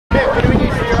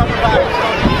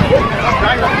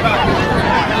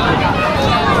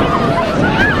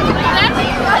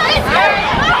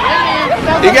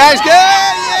You guys good? Yeah!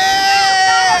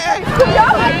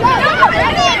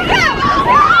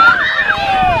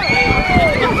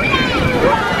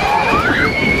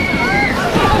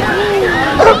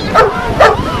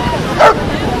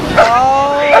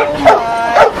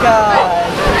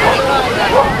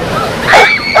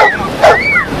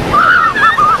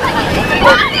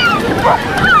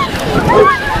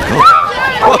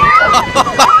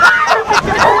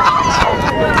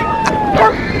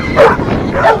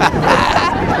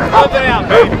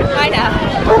 I know.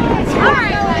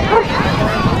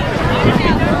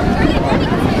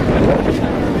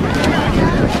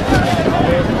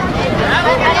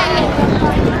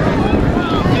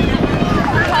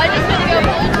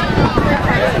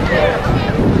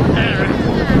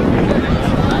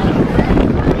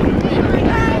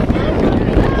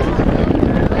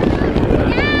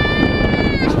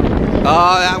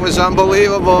 Oh, that was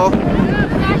unbelievable.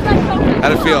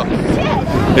 How'd it feel?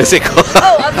 Is it cool?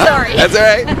 Oh, I'm sorry. That's all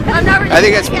right. I'm not really I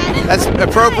think that's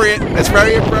appropriate. That's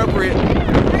very appropriate.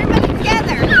 Everybody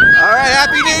together. All right,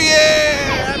 Happy New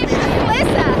Year!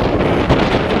 Melissa.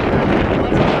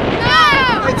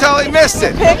 No. I totally missed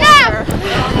it. No.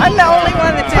 I'm the only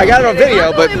one that did. I got it on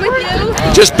video, but With you.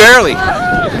 just barely. I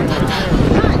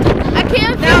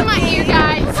can't feel my ear,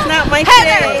 guys. It's not my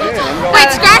Heather. day. Wait,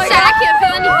 scratch that. I can't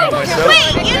feel anything.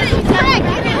 Wait, you didn't correct.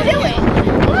 You didn't do it.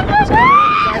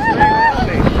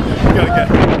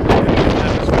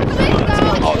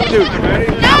 Oh, dude.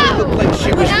 It looked like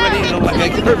she was ready to,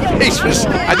 like, her face was,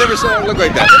 I never saw her look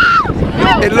like that.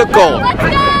 It looked cold.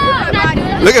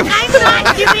 Look at I'm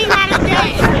not doing that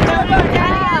again.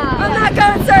 I'm not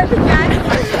going surfing, guys.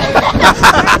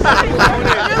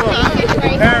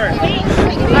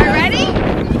 Am I ready?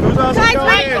 Guys,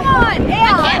 wait, come on. I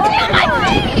can't feel my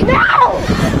feet. No.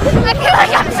 I feel like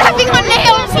I'm stepping on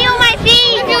nails. Feel my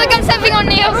feet. I feel like I'm stepping on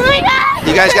nails. Oh my God.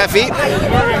 You guys got feet?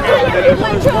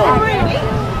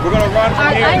 We're going to run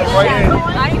from here and right in.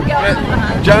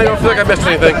 Johnny, don't feel like I missed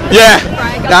anything. Yeah.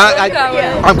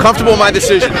 I'm comfortable in my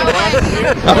decision.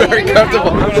 I'm very comfortable.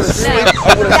 All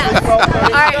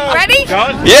right, ready?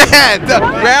 Yeah,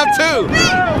 round 2.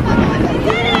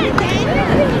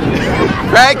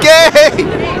 Frankie!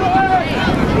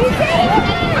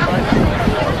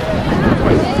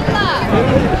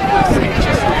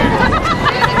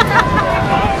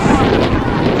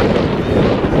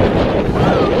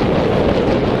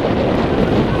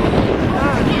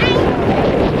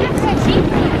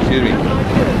 Excuse me.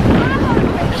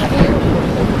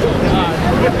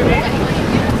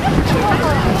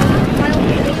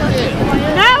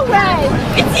 No way.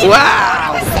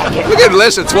 Wow! Look at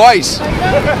Melissa twice.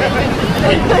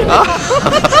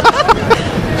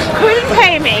 Couldn't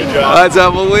pay me. That's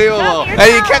unbelievable.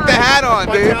 Hey, you kept the hat on,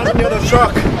 dude. The other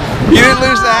truck. You didn't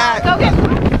lose the hat. Go get.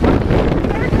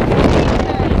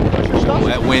 Oh,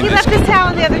 that wind He is. left his towel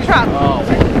in the other truck.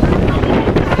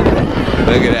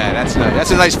 Look at that. That's nice.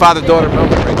 That's a nice father-daughter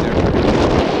moment right there.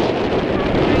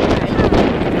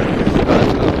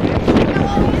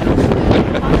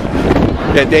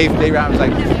 Yeah, Dave was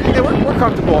like, yeah, we're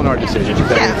comfortable in our decisions.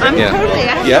 Yeah, I'm totally. I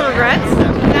have no regrets.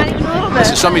 Not even a little bit.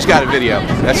 So somebody's got a video.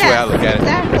 That's the way I look at it.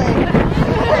 Exactly.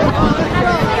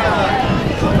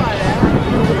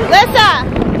 Lissa,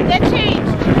 get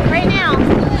changed right now.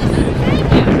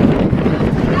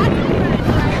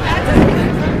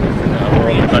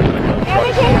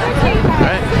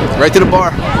 Right to the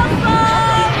bar.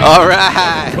 All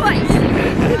right.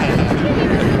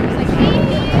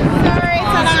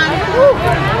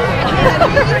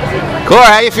 Cora,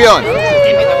 how you feeling?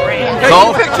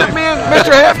 Cold?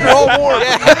 Mr. Hefner, all warm.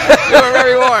 Yeah, you're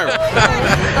very warm.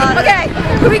 Okay,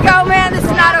 here we go, man. This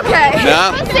is not okay.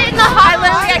 No? I'm sitting in the hot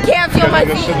literally, I can't feel my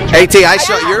feet. AT, I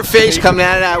saw your face coming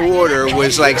out of that water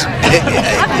was like,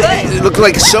 it looked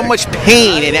like so much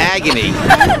pain and agony.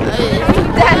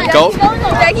 Dad, Go.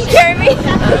 Dad, can you carry me?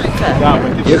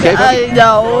 You okay, buddy?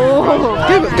 No.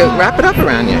 Go wrap it up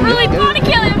around you. Really want to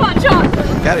kill him on chalk.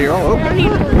 Got it, you're all open.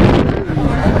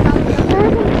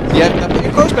 Yeah, put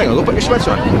your clothes back on. Go put your sweats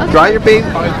on. Dry your baby.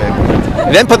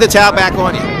 And then put the towel back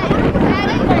on you.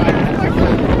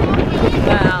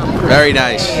 Wow. Very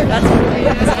nice.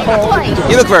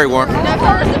 You look very warm. You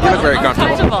look very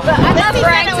comfortable. I'm not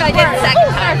Frank, so I did it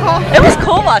second time. It was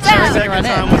cool watching everybody run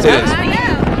in. It is.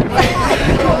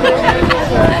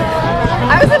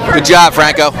 I was the first. Good job,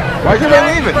 Franco. Why'd you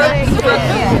leave it?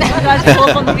 You guys pull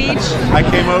up on the beach? I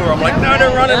came over. I'm like, no, they're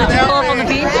running down. Pull up on the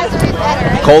beach?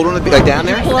 Cold on the beach, like down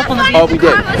there? Pull up on the beach? Oh, we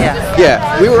did. Yeah.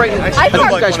 Yeah, we were right. I think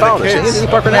you guys followed us. Didn't you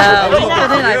park on that? No, we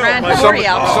pulled in. I ran 40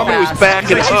 out. Somebody was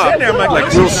backing up,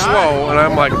 like real slow, and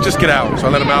I'm like, just get out. So I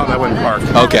let him out, and I went and parked.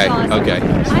 Okay, okay.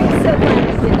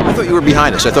 I thought you were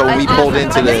behind us. I thought when we pulled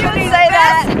into the... Say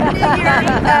that.